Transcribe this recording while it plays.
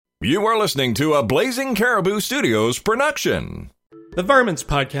You are listening to a Blazing Caribou Studios production. The Varmints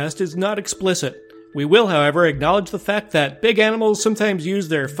podcast is not explicit. We will, however, acknowledge the fact that big animals sometimes use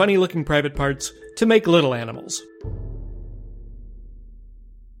their funny-looking private parts to make little animals.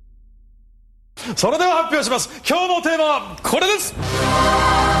 それでは発表します。今日のテーマはこれです。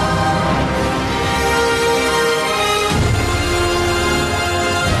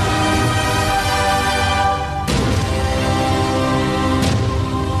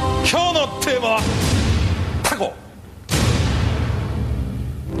今日のテーマはタコ。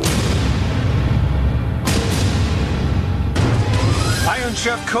Iron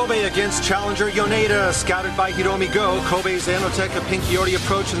Chef Kobe against challenger Yoneda. Scouted by Hiromi Go, Kobe's Anoteca Pinchiori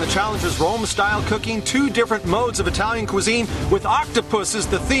approach and the challenger's Rome-style cooking. Two different modes of Italian cuisine with octopus as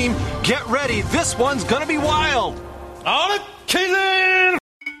the theme. Get ready, this one's gonna be wild! On it, Kaizen!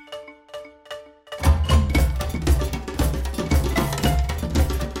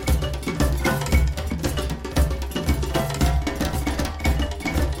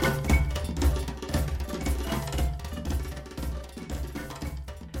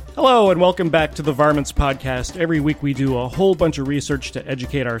 Hello, and welcome back to the Varmints podcast. Every week we do a whole bunch of research to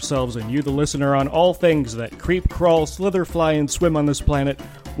educate ourselves and you, the listener, on all things that creep, crawl, slither, fly, and swim on this planet,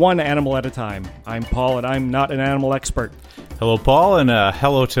 one animal at a time. I'm Paul, and I'm not an animal expert. Hello, Paul, and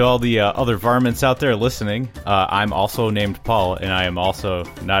hello to all the other varmints out there listening. I'm also named Paul, and I am also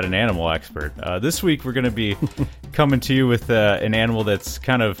not an animal expert. This week we're going to be coming to you with an animal that's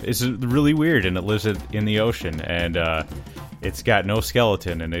is really weird, and it lives in the ocean, and it's got no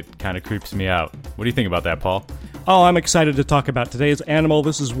skeleton, and it kind of creeps me out. What do you think about that, Paul? Oh, I'm excited to talk about today's animal.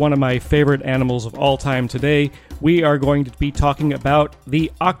 This is one of my favorite animals of all time today. We are going to be talking about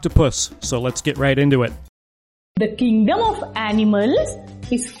the octopus, so let's get right into it. The kingdom of animals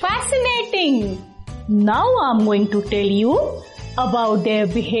is fascinating. Now I'm going to tell you about their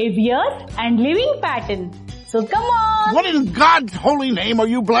behavior and living pattern. So come on! What in God's holy name are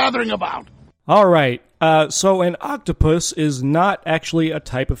you blathering about? All right. So an octopus is not actually a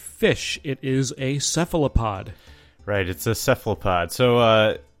type of fish. It is a cephalopod. Right, it's a cephalopod.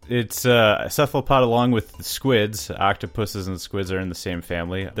 So it's a cephalopod along with the squids. Octopuses and squids are in the same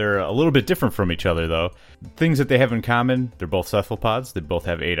family. They're a little bit different from each other, though. Things that they have in common, they're both cephalopods. They both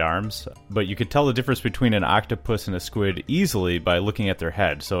have 8 arms. But you could tell the difference between an octopus and a squid easily by looking at their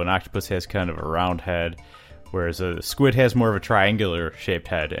head. So an octopus has kind of a round head, whereas a squid has more of a triangular-shaped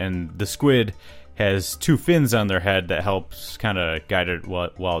head. And the squid has 2 fins on their head that helps kind of guide it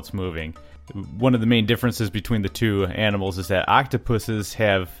while it's moving. One of the main differences between the two animals is that octopuses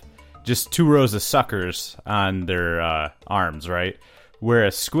have just 2 rows of suckers on their arms, right?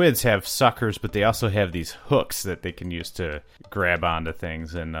 Whereas squids have suckers, but they also have these hooks that they can use to grab onto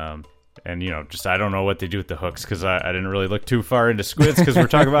things. And you know, just I don't know what they do with the hooks because I didn't really look too far into squids because we're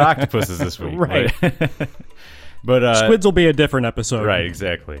talking about octopuses this week. Right. But squids will be a different episode. Right,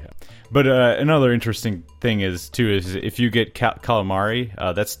 exactly. But another interesting thing is if you get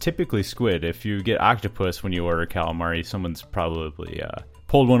calamari, that's typically squid. If you get octopus when you order calamari, someone's probably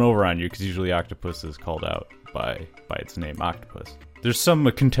pulled one over on you because usually octopus is called out by its name, octopus. There's some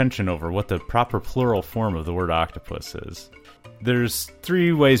contention over what the proper plural form of the word octopus is. There's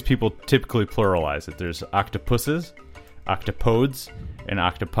 3 ways people typically pluralize it. There's octopuses, octopodes, and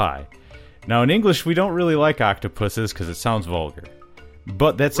octopi. Now, in English, we don't really like octopuses because it sounds vulgar.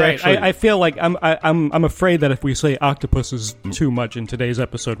 But that's right. actually... I feel like I'm afraid that if we say octopuses too much in today's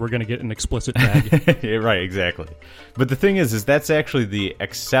episode, we're going to get an explicit tag. Yeah, right, exactly. But the thing is that's actually the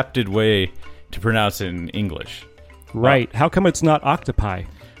accepted way to pronounce it in English. Right. How come it's not octopi?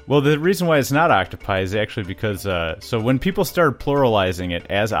 Well, the reason why it's not octopi is actually because... so when people started pluralizing it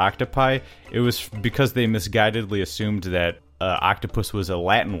as octopi, it was because they misguidedly assumed that octopus was a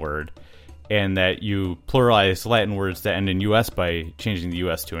Latin word, and that you pluralize Latin words that end in US by changing the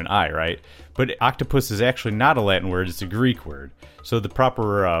US to an I, right? But octopus is actually not a Latin word, it's a Greek word. So the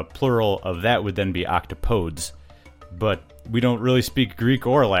proper plural of that would then be octopodes. But we don't really speak Greek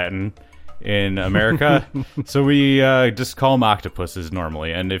or Latin in America, so we just call them octopuses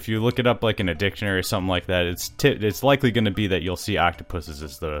normally. And if you look it up like in a dictionary or something like that, it's likely going to be that you'll see octopuses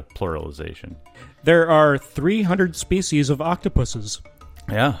as the pluralization. There are 300 species of octopuses.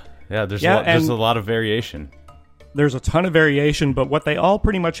 Yeah, there's a lot of variation. There's a ton of variation, but what they all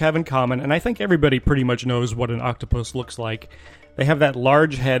pretty much have in common, and I think everybody pretty much knows what an octopus looks like, they have that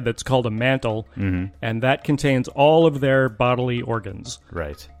large head that's called a mantle, and that contains all of their bodily organs.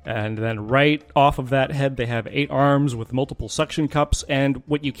 Right. And then right off of that head, they have 8 arms with multiple suction cups, and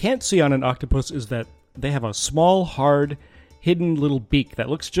what you can't see on an octopus is that they have a small, hard, hidden little beak that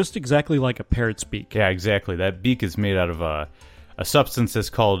looks just exactly like a parrot's beak. Yeah, exactly. That beak is made out of a substance that's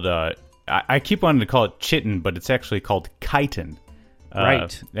called, I keep wanting to call it chitin, but it's actually called chitin.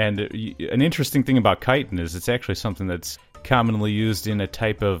 Right. And an interesting thing about chitin is it's actually something that's commonly used in a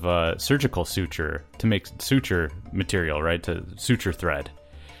type of surgical suture to make suture material, right? To suture thread.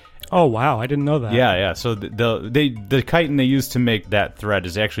 Oh, wow. I didn't know that. Yeah. So the chitin they use to make that thread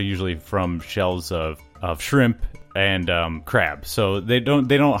is actually usually from shells of shrimp and crab. So they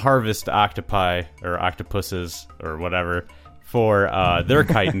don't harvest octopi or octopuses or whatever for their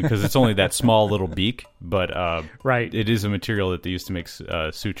chitin because it's only that small little beak. But right. It is a material that they use to make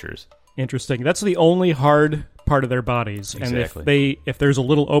sutures. Interesting. That's the only hard part of their bodies. Exactly. And if there's a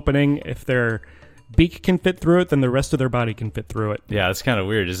little opening, if their beak can fit through it, then the rest of their body can fit through it. Yeah, it's kind of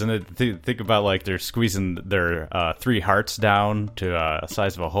weird, isn't it? Think about like they're squeezing their 3 hearts down to a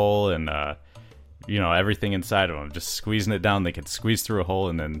size of a hole, and everything inside of them, just squeezing it down. They can squeeze through a hole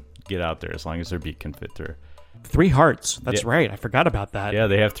and then get out there as long as their beak can fit through. 3 hearts. That's right. I forgot about that. Yeah,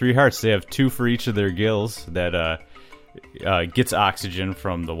 they have 3 hearts. They have 2 for each of their gills that gets oxygen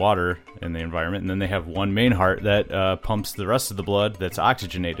from the water in the environment, and then they have 1 main heart that pumps the rest of the blood that's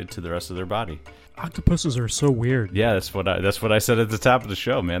oxygenated to the rest of their body. Octopuses are so weird. Yeah, that's what I said at the top of the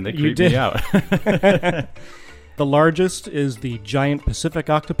show, man. They creep me out. The largest is the giant Pacific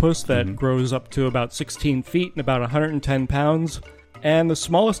octopus that grows up to about 16 feet and about 110 pounds. And the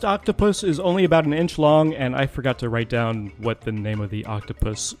smallest octopus is only about an inch long, and I forgot to write down what the name of the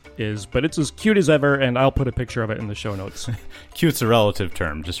octopus is, but it's as cute as ever, and I'll put a picture of it in the show notes. Cute's a relative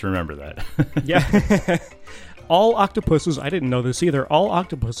term, just remember that. Yeah. All octopuses, I didn't know this either, all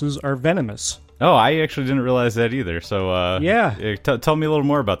octopuses are venomous. Oh, I actually didn't realize that either, so yeah. Tell me a little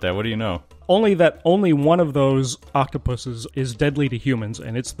more about that. What do you know? Only one of those octopuses is deadly to humans,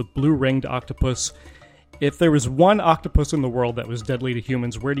 and it's the blue-ringed octopus. If there was one octopus in the world that was deadly to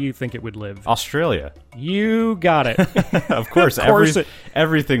humans, where do you think it would live? Australia. You got it. Of course.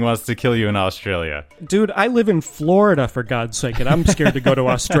 Everything wants to kill you in Australia. Dude, I live in Florida, for God's sake, and I'm scared to go to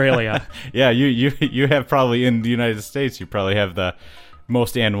Australia. Yeah, you have probably, in the United States, you probably have the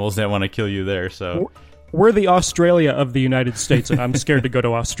most animals that want to kill you there, so... We're the Australia of the United States, and I'm scared to go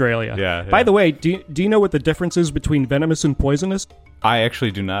to Australia. Yeah. By the way, do you know what the difference is between venomous and poisonous? I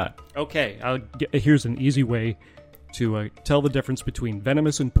actually do not. Okay, here's an easy way to tell the difference between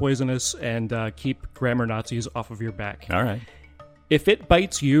venomous and poisonous and keep grammar Nazis off of your back. All right. If it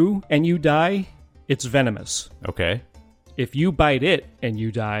bites you and you die, it's venomous. Okay. If you bite it and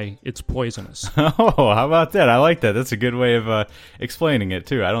you die, it's poisonous. Oh, how about that? I like that. That's a good way of explaining it,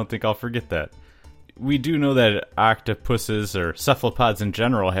 too. I don't think I'll forget that. We do know that octopuses, or cephalopods in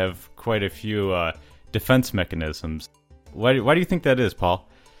general, have quite a few defense mechanisms. Why do you think that is, Paul?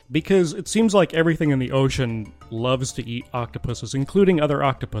 Because it seems like everything in the ocean loves to eat octopuses, including other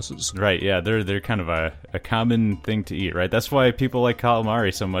octopuses. Right, yeah, they're kind of a common thing to eat, right? That's why people like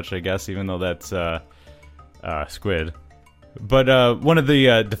calamari so much, I guess, even though that's squid. But one of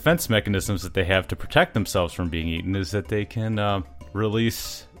the defense mechanisms that they have to protect themselves from being eaten is that they can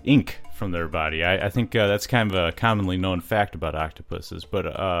release ink from their body. I think that's kind of a commonly known fact about octopuses,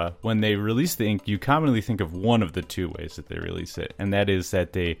 but when they release the ink, you commonly think of one of the 2 ways that they release it, and that is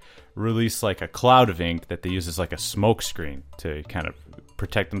that they release like a cloud of ink that they use as like a smoke screen to kind of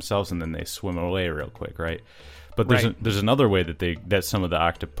protect themselves, and then they swim away real quick, right? But there's another way that some of the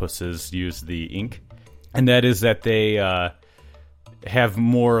octopuses use the ink, and that is that they have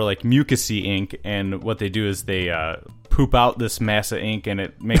more like mucousy ink, and what they do is they poop out this mass of ink, and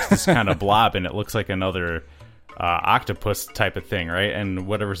it makes this kind of blob, and it looks like another octopus type of thing, right? And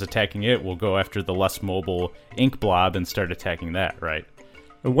whatever's attacking it will go after the less mobile ink blob and start attacking that, right?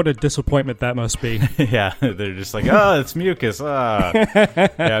 What a disappointment that must be. Yeah, they're just like, oh, it's mucus.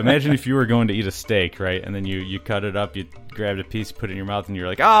 Yeah, imagine if you were going to eat a steak, right? And then you cut it up, you grabbed a piece, put it in your mouth, and you're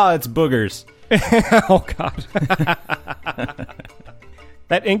like, oh, it's boogers. Oh, God.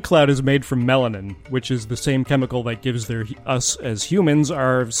 That ink cloud is made from melanin, which is the same chemical that gives us as humans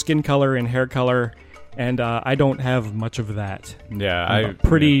our skin color and hair color, and I don't have much of that. Yeah,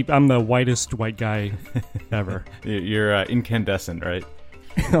 I'm the whitest white guy ever. You're incandescent, right?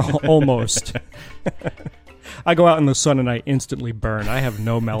 Almost. I go out in the sun and I instantly burn. I have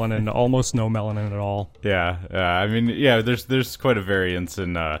no melanin, almost no melanin at all. Yeah, I mean, yeah, there's quite a variance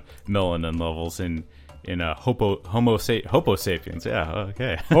in melanin levels in Homo sapiens. Yeah,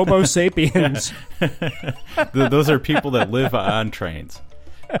 okay. Homo sapiens. Those are people that live on trains.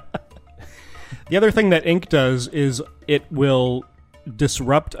 The other thing that ink does is it will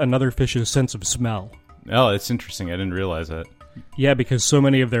disrupt another fish's sense of smell. Oh, it's interesting. I didn't realize that. Yeah, because so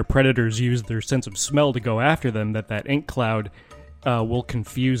many of their predators use their sense of smell to go after them that ink cloud will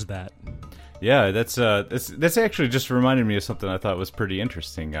confuse that. Yeah, that's actually just reminded me of something I thought was pretty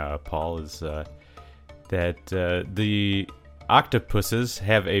interesting, Paul, is that the octopuses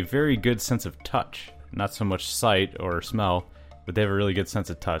have a very good sense of touch. Not so much sight or smell, but they have a really good sense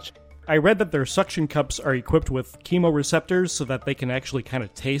of touch. I read that their suction cups are equipped with chemoreceptors so that they can actually kind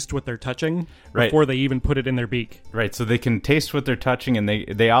of taste what they're touching before they even put it in their beak. Right, so they can taste what they're touching, and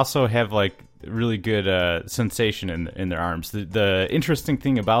they also have like really good sensation in their arms. The interesting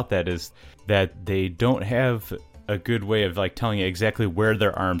thing about that is that they don't have a good way of like telling you exactly where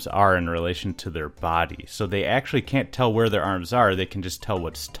their arms are in relation to their body. So they actually can't tell where their arms are. They can just tell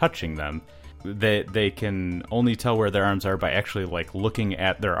what's touching them. They can only tell where their arms are by actually like looking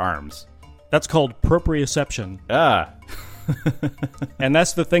at their arms. That's called proprioception. And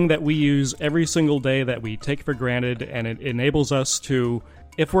that's the thing that we use every single day that we take for granted, and it enables us to,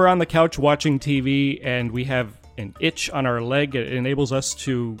 if we're on the couch watching TV and we have an itch on our leg, it enables us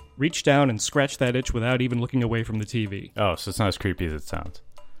to reach down and scratch that itch without even looking away from the TV. Oh, so it's not as creepy as it sounds.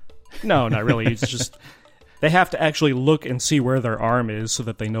 No, not really. It's just they have to actually look and see where their arm is so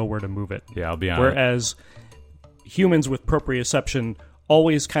that they know where to move it. Yeah, I'll be honest. Whereas humans with proprioception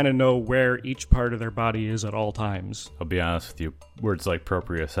always kind of know where each part of their body is at all times. I'll be honest with you. Words like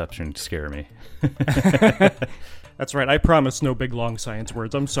proprioception scare me. That's right. I promise no big, long science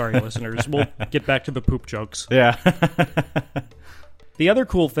words. I'm sorry, listeners. We'll get back to the poop jokes. Yeah. The other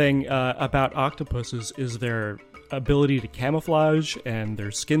cool thing about octopuses is their ability to camouflage, and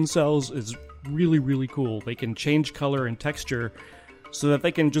their skin cells is really, really cool. They can change color and texture so that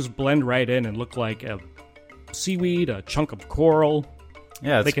they can just blend right in and look like a seaweed, a chunk of coral.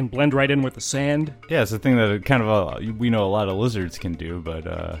 Yeah, they can blend right in with the sand. Yeah, it's a thing that kind of we know a lot of lizards can do, but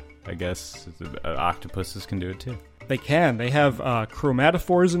I guess octopuses can do it too. They can. They have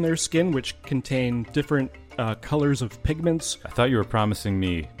chromatophores in their skin, which contain different colors of pigments. I thought you were promising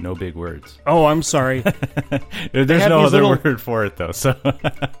me no big words. Oh, I'm sorry. There's no other word for it, though. So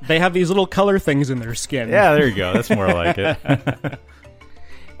they have these little color things in their skin. Yeah, there you go. That's more like it.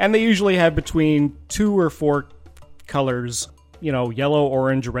 And they usually have between 2 or 4 colors, yellow,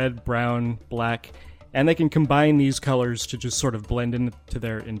 orange, red, brown, black, and they can combine these colors to just sort of blend into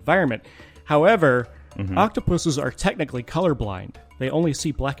their environment. However, octopuses are technically colorblind. They only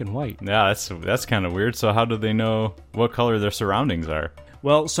see black and white. Yeah, that's kind of weird. So how do they know what color their surroundings are?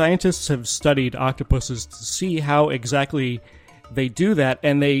 Well, scientists have studied octopuses to see how exactly they do that,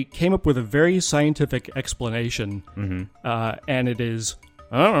 and they came up with a very scientific explanation. And it is,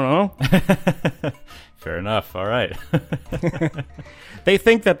 I don't know. Fair enough. All right. They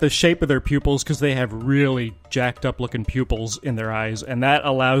think that the shape of their pupils, because they have really jacked up looking pupils in their eyes, and that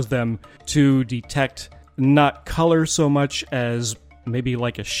allows them to detect not color so much as maybe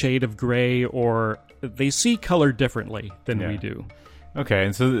like a shade of gray, or they see color differently than we do. Okay,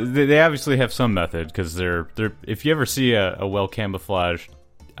 and so they obviously have some method, because they're if you ever see a well camouflaged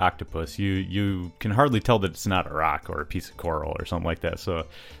octopus, you can hardly tell that it's not a rock or a piece of coral or something like that. So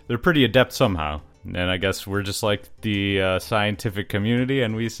they're pretty adept somehow. And I guess we're just like the scientific community,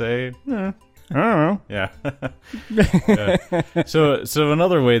 and we say, I don't know. Yeah. So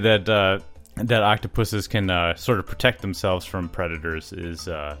another way that octopuses can sort of protect themselves from predators is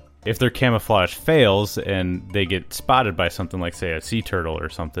if their camouflage fails and they get spotted by something like, say, a sea turtle or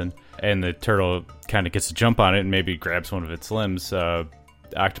something, and the turtle kind of gets a jump on it and maybe grabs one of its limbs,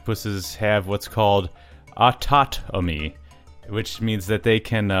 octopuses have what's called autotomy, which means that they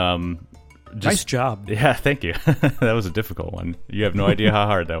can... nice job. Yeah, thank you. That was a difficult one. You have no idea how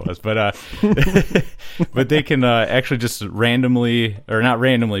hard that was. But but they can actually just randomly, or not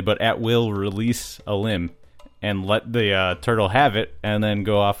randomly, but at will release a limb and let the turtle have it and then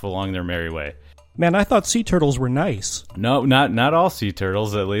go off along their merry way. Man, I thought sea turtles were nice. No, not all sea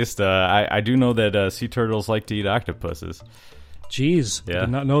turtles, at least. I do know that sea turtles like to eat octopuses. Jeez, yeah. I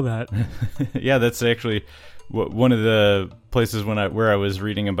did not know that. Yeah, that's actually... one of the places where I was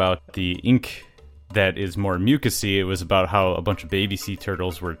reading about the ink that is more mucousy, it was about how a bunch of baby sea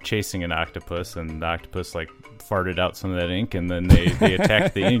turtles were chasing an octopus, and the octopus farted out some of that ink, and then they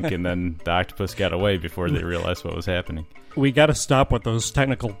attacked the ink, and then the octopus got away before they realized what was happening. We got to stop with those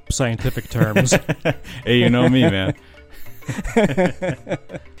technical scientific terms. Hey, you know me, man.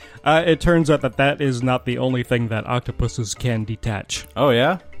 It turns out that is not the only thing that octopuses can detach. Oh,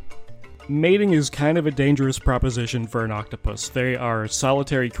 yeah? Mating is kind of a dangerous proposition for an octopus. They are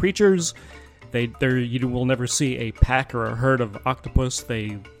solitary creatures. You will never see a pack or a herd of octopus.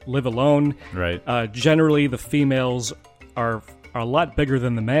 They live alone. Right. Generally, the females are a lot bigger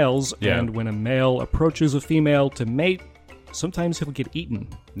than the males, and when a male approaches a female to mate, sometimes he'll get eaten.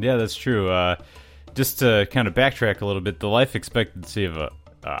 Yeah, that's true. Just to kind of backtrack a little bit, the life expectancy of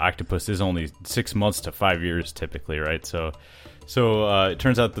octopus is only 6 months to 5 years typically, right? So it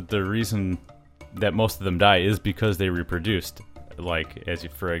turns out that the reason that most of them die is because they reproduced. Like,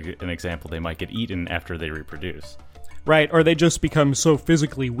 for an example, they might get eaten after they reproduce. Right, or they just become so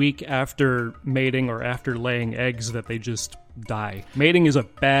physically weak after mating or after laying eggs that they just die. Mating is a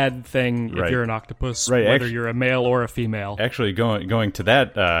bad thing if you're an octopus, whether you're a male or a female. Actually, going to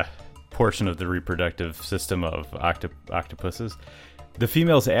that portion of the reproductive system of octopuses, the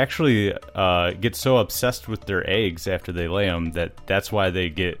females actually get so obsessed with their eggs after they lay them that's why they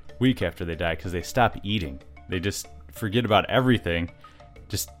get weak after they die, because they stop eating. They just forget about everything,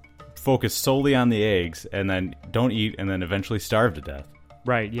 just focus solely on the eggs, and then don't eat, and then eventually starve to death.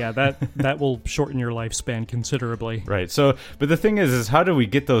 Right, yeah, that will shorten your lifespan considerably. Right, so, but the thing is how do we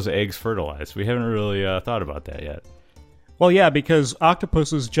get those eggs fertilized? We haven't really thought about that yet. Well, yeah, because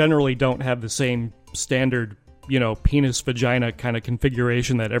octopuses generally don't have the same standard, penis-vagina kind of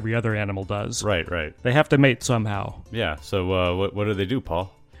configuration that every other animal does. Right. They have to mate somehow. Yeah, so what do they do,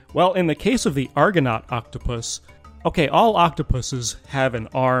 Paul? Well, in the case of the Argonaut octopus, okay, all octopuses have an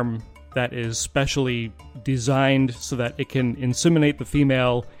arm that is specially designed so that it can inseminate the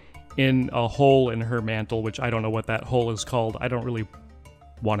female in a hole in her mantle, which I don't know what that hole is called. I don't really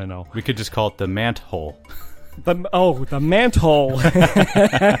want to know. We could just call it the mant hole. The mant hole.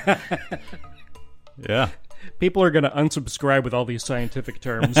 Yeah. People are going to unsubscribe with all these scientific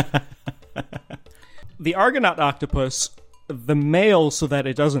terms. The Argonaut octopus, the male, so that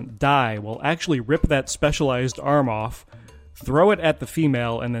it doesn't die, will actually rip that specialized arm off, throw it at the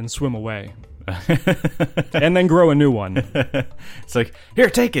female, and then swim away. And then grow a new one. It's like, here,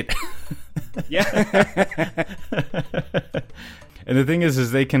 take it. Yeah. And the thing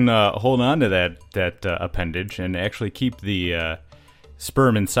is they can hold on to that appendage and actually keep the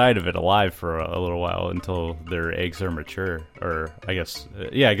sperm inside of it alive for a little while until their eggs are mature. Or, I guess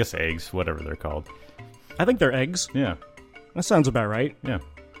eggs, whatever they're called. I think they're eggs. Yeah. That sounds about right. Yeah.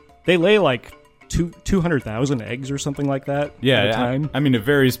 They lay like 200,000 eggs or something like that at a time. I mean, it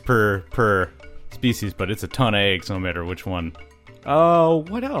varies per species, but it's a ton of eggs no matter which one. Oh,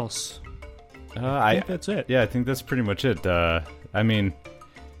 what else? I think that's it. Yeah, I think that's pretty much it. I mean,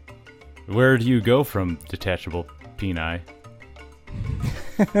 where do you go from detachable peni?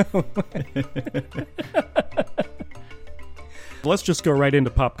 Let's just go right into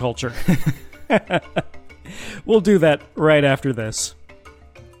pop culture. We'll do that right after this.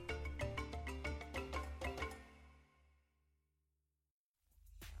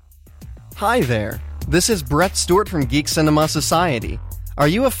 Hi there. This is Brett Stewart from Geek Cinema Society. Are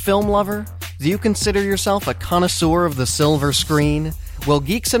you a film lover? Do you consider yourself a connoisseur of the silver screen? Well,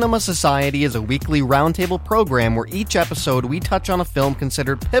 Geek Cinema Society is a weekly roundtable program where each episode we touch on a film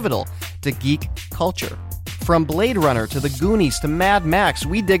considered pivotal to geek culture. From Blade Runner to The Goonies to Mad Max,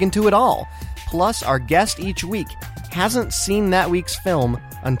 we dig into it all. Plus, our guest each week hasn't seen that week's film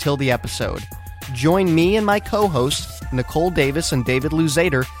until the episode. Join me and my co-hosts, Nicole Davis and David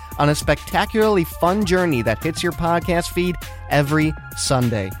Luzader, on a spectacularly fun journey that hits your podcast feed every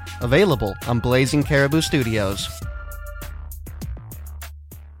Sunday. Available on Blazing Caribou Studios.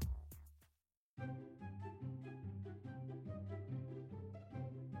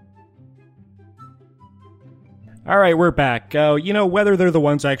 All right, we're back. Whether they're the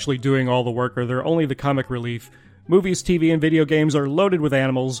ones actually doing all the work or they're only the comic relief, movies, TV, and video games are loaded with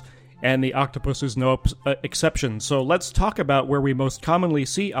animals, and the octopus is no exception. So let's talk about where we most commonly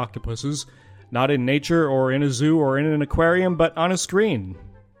see octopuses, not in nature or in a zoo or in an aquarium, but on a screen.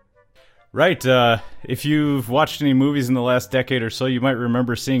 Right. If you've watched any movies in the last decade or so, you might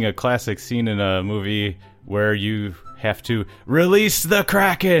remember seeing a classic scene in a movie where you have to release the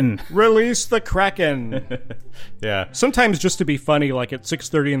Kraken. Release the Kraken. Yeah. Sometimes just to be funny, like at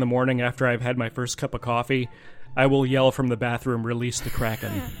 6:30 in the morning after I've had my first cup of coffee, I will yell from the bathroom, "Release the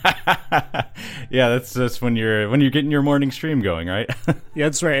Kraken." Yeah, that's when you're getting your morning stream going, right? Yeah,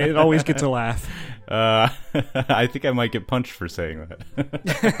 that's right. It always gets a laugh. I think I might get punched for saying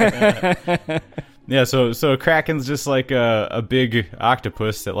that. Yeah, so Kraken's just like a big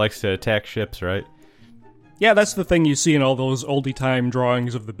octopus that likes to attack ships, right? Yeah, that's the thing you see in all those oldie-time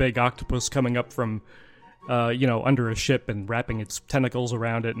drawings of the big octopus coming up from, under a ship and wrapping its tentacles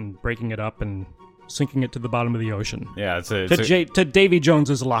around it and breaking it up and sinking it to the bottom of the ocean. Yeah, to Davy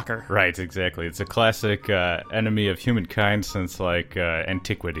Jones's locker. Right, exactly. It's a classic enemy of humankind since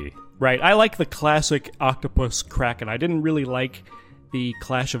antiquity. Right. I like the classic octopus Kraken. I didn't really like the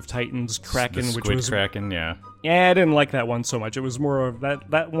Clash of Titans Kraken, the which Squid was Kraken, yeah. Yeah, I didn't like that one so much. It was more of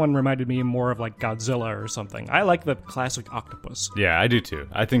that one reminded me more of like Godzilla or something. I like the classic octopus. Yeah, I do too.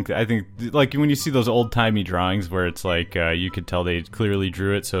 I think like when you see those old-timey drawings where it's like you could tell they clearly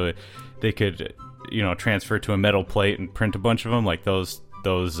drew it so they could, transfer to a metal plate and print a bunch of them, like those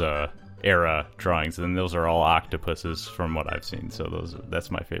era drawings, and those are all octopuses from what I've seen. So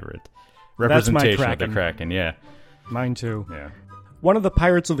that's my favorite representation of the Kraken. Yeah, mine too. Yeah, one of the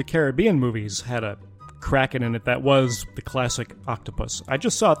Pirates of the Caribbean movies had a Kraken in it that was the classic octopus. I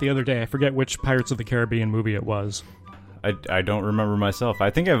just saw it the other day. I forget which Pirates of the Caribbean movie it was. I don't remember myself.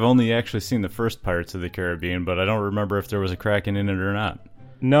 I think I've only actually seen the first Pirates of the Caribbean, but I don't remember if there was a Kraken in it or not.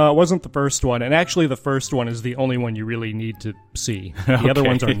 No, it wasn't the first one, and actually the first one is the only one you really need to see. The other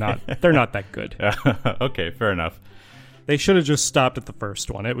ones are not. They're not that good. Okay, fair enough. They should have just stopped at the first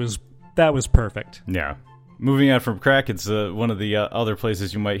one. That was perfect. Yeah. Moving on from Krakens, one of the other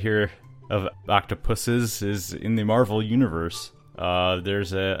places you might hear of octopuses is in the Marvel Universe.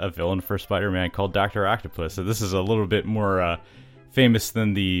 There's a villain for Spider-Man called Dr. Octopus. So this is a little bit more famous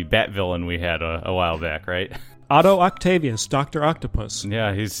than the Bat villain we had a while back, right? Otto Octavius, Dr. Octopus.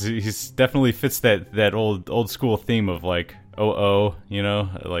 Yeah, he's definitely fits that old school theme of like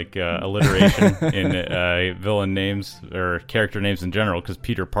like alliteration in villain names or character names in general, because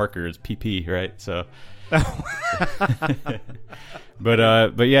Peter Parker is PP, right? So.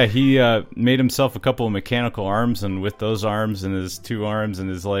 But yeah, he made himself a couple of mechanical arms, and with those arms and his 2 arms and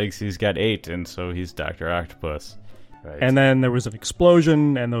his legs, he's got 8, and so he's Dr. Octopus. Right. And then there was an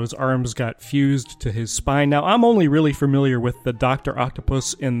explosion, and those arms got fused to his spine. Now, I'm only really familiar with the Dr.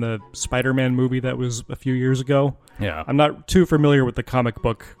 Octopus in the Spider-Man movie that was a few years ago. Yeah. I'm not too familiar with the comic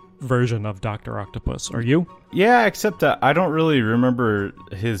book version of Dr. Octopus. Are you? Yeah, except I don't really remember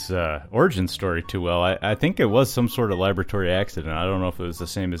his origin story too well. I think it was some sort of laboratory accident. I don't know if it was the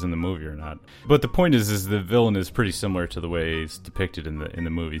same as in the movie or not. But the point is the villain is pretty similar to the way he's depicted in the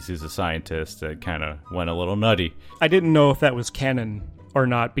movies. He's a scientist that kind of went a little nutty. I didn't know if that was canon or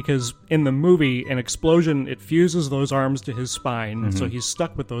not, because in the movie, an explosion, it fuses those arms to his spine, so he's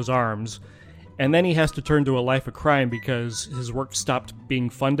stuck with those arms. And then he has to turn to a life of crime because his work stopped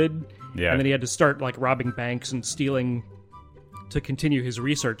being funded. Yeah. And then he had to start like robbing banks and stealing to continue his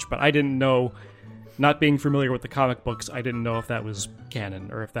research. But I didn't know, not being familiar with the comic books, I didn't know if that was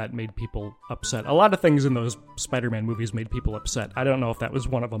canon or if that made people upset. A lot of things in those Spider-Man movies made people upset. I don't know if that was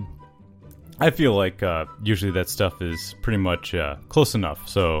one of them. I feel like usually that stuff is pretty much close enough.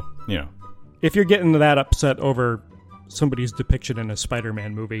 So, If you're getting that upset over somebody's depiction in a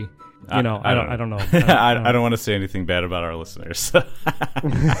Spider-Man movie, I don't know. I don't want to say anything bad about our listeners.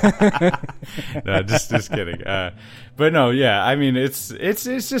 No, just kidding. But no, yeah. I mean, it's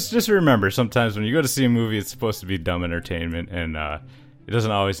just remember, sometimes when you go to see a movie, it's supposed to be dumb entertainment, and it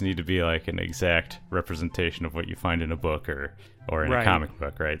doesn't always need to be like an exact representation of what you find in a book or in a comic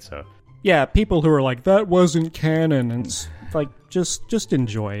book, right? So yeah, people who are like, that wasn't canon, and it's like, just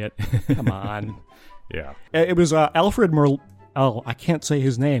enjoy it. Come on. Yeah. It was Alfred I can't say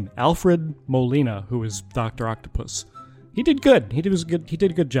his name. Alfred Molina, who was Dr. Octopus. He did good. He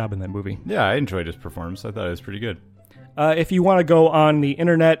did a good job in that movie. Yeah, I enjoyed his performance. I thought it was pretty good. If you want to go on the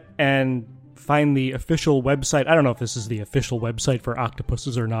internet and find the official website, I don't know if this is the official website for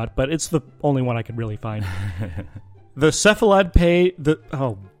octopuses or not, but it's the only one I could really find. The cephalad page...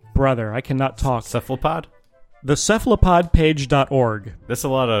 Oh, brother, I cannot talk. Cephalopod? The cephalopodpage.org. That's a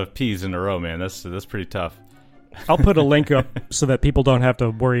lot of P's in a row, man. That's pretty tough. I'll put a link up so that people don't have to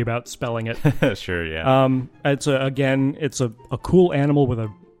worry about spelling it. Sure, yeah. It's a cool animal with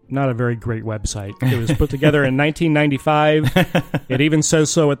not a very great website. It was put together in 1995. It even says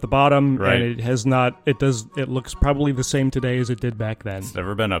so at the bottom, right. And it has not. It looks probably the same today as it did back then. It's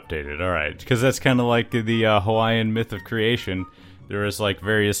never been updated. All right, because that's kind of like the Hawaiian myth of creation. There is like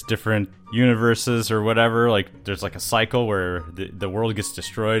various different universes or whatever. Like there's like a cycle where the world gets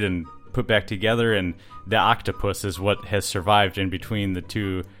destroyed and put back together, and the octopus is what has survived in between the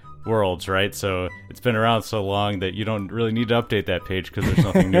two worlds, right? So it's been around so long that you don't really need to update that page because there's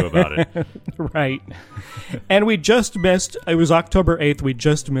nothing new about it. Right. And we just missed, it was October 8th, we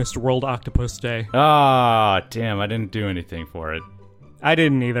just missed World Octopus Day. Ah, damn, I didn't do anything for it. I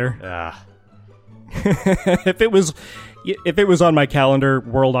didn't either. If it was on my calendar,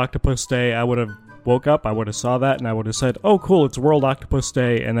 World Octopus Day, I would have woke up, I would have saw that, and I would have said, oh, cool, it's World Octopus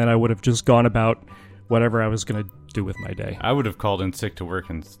Day, and then I would have just gone about whatever I was going to do with my day. I would have called in sick to work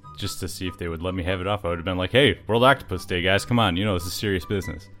and just to see if they would let me have it off. I would have been like, hey, World Octopus Day, guys, come on, this is serious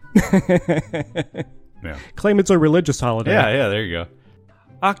business. Yeah. Claim it's a religious holiday. Yeah, there you go.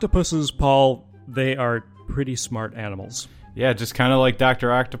 Octopuses, Paul, they are pretty smart animals. Yeah, just kind of like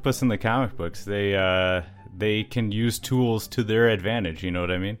Dr. Octopus in the comic books. They they can use tools to their advantage, you know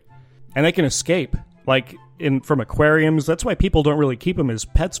what I mean? And they can escape. Like from aquariums, that's why people don't really keep them as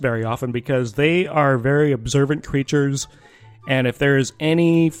pets very often, because they are very observant creatures, and if there is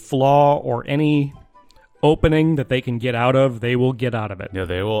any flaw or any opening that they can get out of, they will get out of it. Yeah,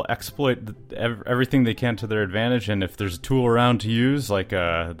 they will exploit everything they can to their advantage, and if there's a tool around to use,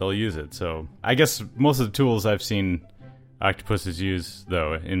 they'll use it. So I guess most of the tools I've seen octopuses use,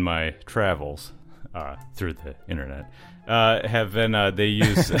 though, in my travels through the internet, have been they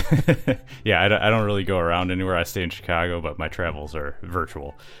use yeah, I don't really go around anywhere. I stay in Chicago, but my travels are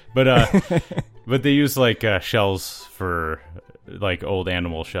virtual. But but they use shells for old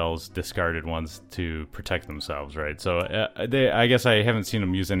animal shells, discarded ones, to protect themselves, right? So I guess I haven't seen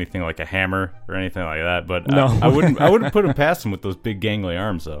them use anything like a hammer or anything like that, but no. I wouldn't put them past them with those big gangly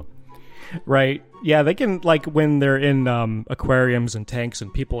arms, though. Right. Yeah, they can, when they're in aquariums and tanks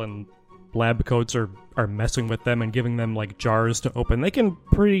and people in lab coats are messing with them and giving them jars to open, they can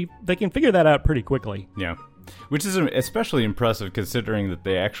figure that out pretty quickly. Yeah. Which is especially impressive considering that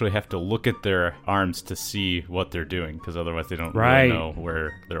they actually have to look at their arms to see what they're doing, because otherwise they don't really know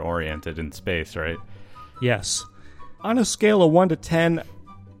where they're oriented in space, right? Yes. On a scale of 1 to 10,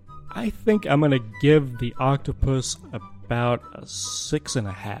 I think I'm going to give the octopus about a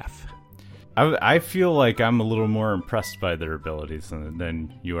 6.5. I feel like I'm a little more impressed by their abilities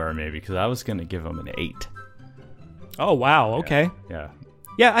than you are, maybe, because I was going to give them an 8. Oh, wow, okay. Yeah.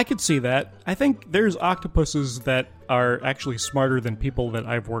 Yeah, I could see that. I think there's octopuses that are actually smarter than people that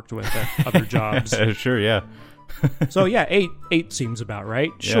I've worked with at other jobs. Sure, yeah. So yeah, 8 seems about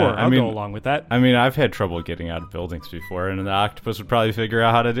right. Sure, yeah, I'll go along with that. I mean, I've had trouble getting out of buildings before, and the octopus would probably figure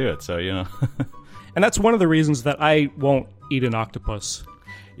out how to do it, so, you know. And that's one of the reasons that I won't eat an octopus.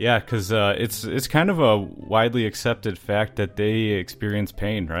 Yeah, because it's kind of a widely accepted fact that they experience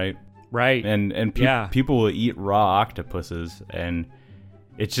pain, right? Right. And people will eat raw octopuses, and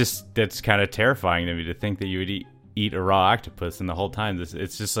that's kind of terrifying to me to think that you would eat a raw octopus, and the whole time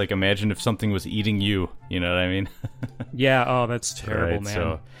it's just imagine if something was eating you, you know what I mean? Yeah, oh, that's terrible, right, man.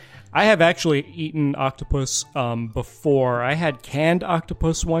 So. I have actually eaten octopus before. I had canned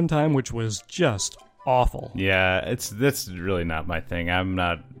octopus one time, which was just awful. Yeah, that's really not my thing. I'm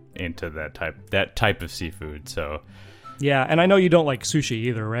not into that type of seafood, so. Yeah, and I know you don't like sushi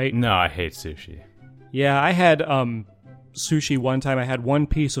either, right? No, I hate sushi. Yeah, I had sushi one time. I had one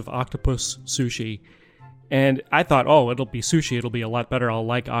piece of octopus sushi, and I thought, oh, it'll be sushi, it'll be a lot better, I'll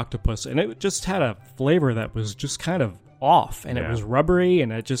like octopus, and it just had a flavor that was just kind of off, and it was rubbery,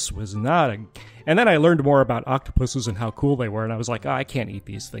 and it just was not and then I learned more about octopuses and how cool they were, and I was like, oh, I can't eat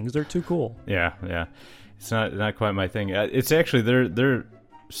these things, they're too cool. Yeah, it's not quite my thing. It's actually, they're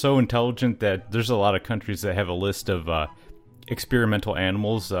so intelligent that there's a lot of countries that have a list of experimental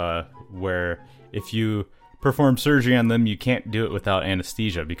animals where if you perform surgery on them, you can't do it without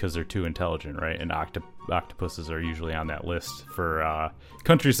anesthesia because they're too intelligent, right? And octopuses are usually on that list for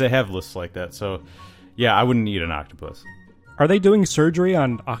countries that have lists like that. So, yeah, I wouldn't eat an octopus. Are they doing surgery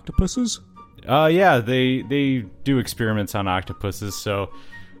on octopuses? Yeah, they do experiments on octopuses. So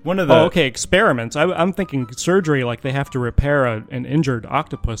one of the experiments. I'm thinking surgery, like they have to repair an injured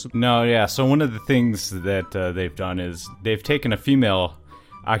octopus. No, yeah. So one of the things that they've done is they've taken a female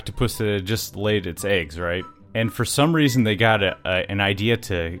octopus that had just laid its eggs, right? And for some reason, they got an idea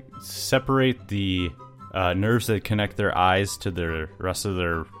to separate the nerves that connect their eyes to the rest of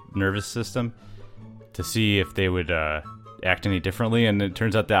their nervous system to see if they would act any differently. And it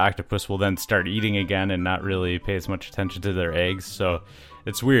turns out the octopus will then start eating again and not really pay as much attention to their eggs. So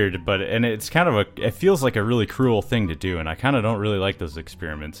it's weird, and it's kind of it feels like a really cruel thing to do, and I kind of don't really like those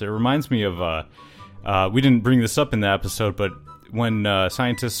experiments. It reminds me of, we didn't bring this up in the episode, but when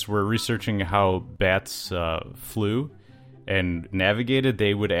scientists were researching how bats flew and navigated,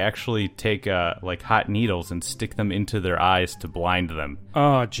 they would actually take hot needles and stick them into their eyes to blind them.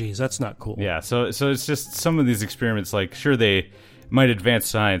 Oh, geez, that's not cool. Yeah, so it's just some of these experiments, sure, they might advance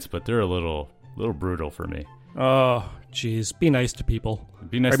science, but they're a little brutal for me. Oh, geez, be nice to people.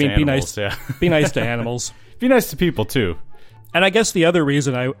 Be nice to animals, yeah. Be nice to animals. Be nice to people, too. And I guess the other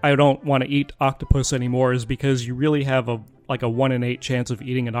reason I don't want to eat octopus anymore is because you really have a 1 in 8 chance of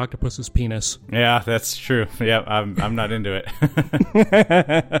eating an octopus's penis. Yeah, that's true. Yeah, I'm not into it.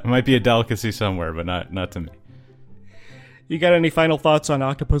 It might be a delicacy somewhere, but not to me. You got any final thoughts on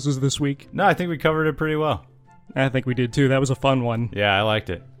octopuses this week? No, I think we covered it pretty well. I think we did too. That was a fun one. Yeah, I liked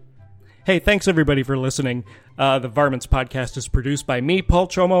it. Hey, thanks everybody for listening. The Varmints Podcast is produced by me, Paul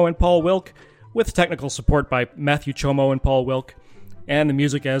Chomo, and Paul Wilk, with technical support by Matthew Chomo and Paul Wilk. And the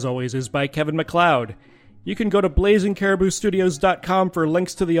music, as always, is by Kevin MacLeod. You can go to blazingcariboustudios.com for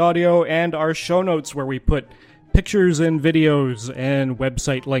links to the audio and our show notes where we put pictures and videos and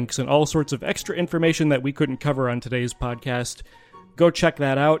website links and all sorts of extra information that we couldn't cover on today's podcast. Go check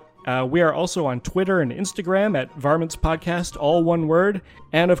that out. We are also on Twitter and Instagram at Varmints Podcast, all one word.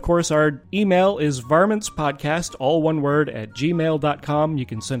 And of course, our email is varmintspodcast, all one word, at gmail.com. You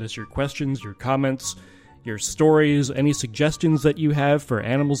can send us your questions, your comments, your stories, any suggestions that you have for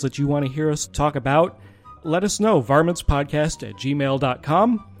animals that you want to hear us talk about. Let us know, varmintspodcast at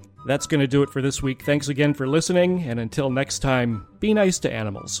gmail.com. That's going to do it for this week. Thanks again for listening, and until next time, be nice to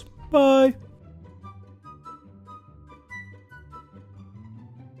animals. Bye!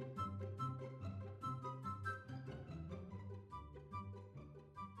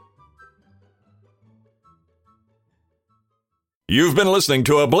 You've been listening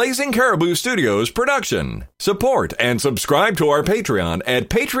to a Blazing Caribou Studios production. Support and subscribe to our Patreon at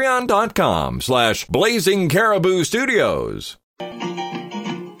patreon.com/Blazing Caribou Studios. Any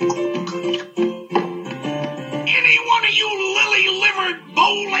one of you lily-livered,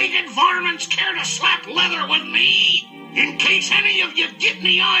 bow-legged varmints care to slap leather with me? In case any of you get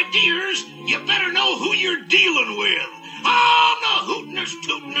any ideas, you better know who you're dealing with. I'm the hootin'est,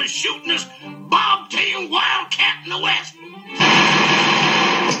 tootin'est, shootin'est, bobtail wildcat in the West.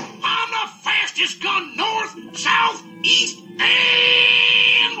 I'm the fastest gun north, south, east,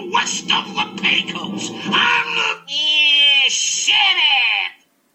 and west of the Pecos. I'm